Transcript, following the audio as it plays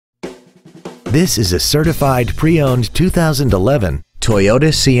This is a certified pre-owned 2011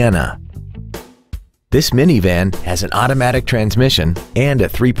 Toyota Sienna. This minivan has an automatic transmission and a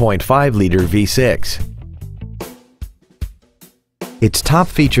 3.5-liter V6. Its top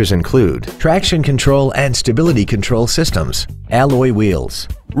features include traction control and stability control systems, alloy wheels,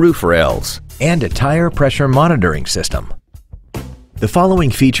 roof rails, and a tire pressure monitoring system. The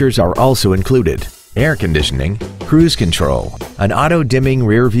following features are also included: air conditioning, cruise control, an auto-dimming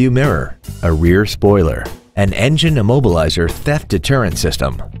rear-view mirror, a rear spoiler, an engine immobilizer theft deterrent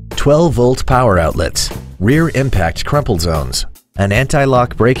system, 12-volt power outlets, rear impact crumple zones, an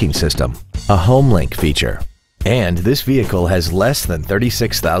anti-lock braking system, a home link feature, and this vehicle has less than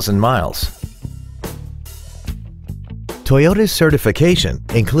 36,000 miles. Toyota's certification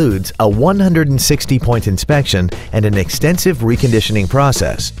includes a 160-point inspection and an extensive reconditioning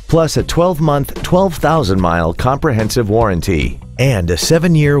process, plus a 12-month, 12,000-mile comprehensive warranty and a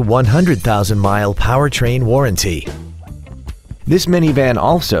 7-year, 100,000-mile powertrain warranty. This minivan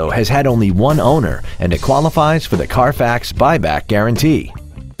also has had only one owner and it qualifies for the Carfax buyback guarantee.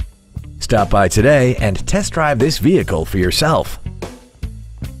 Stop by today and test drive this vehicle for yourself.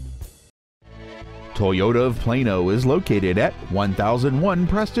 Toyota of Plano is located at 1001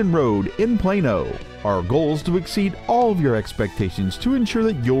 Preston Road in Plano. Our goal is to exceed all of your expectations to ensure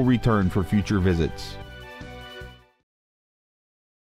that you'll return for future visits.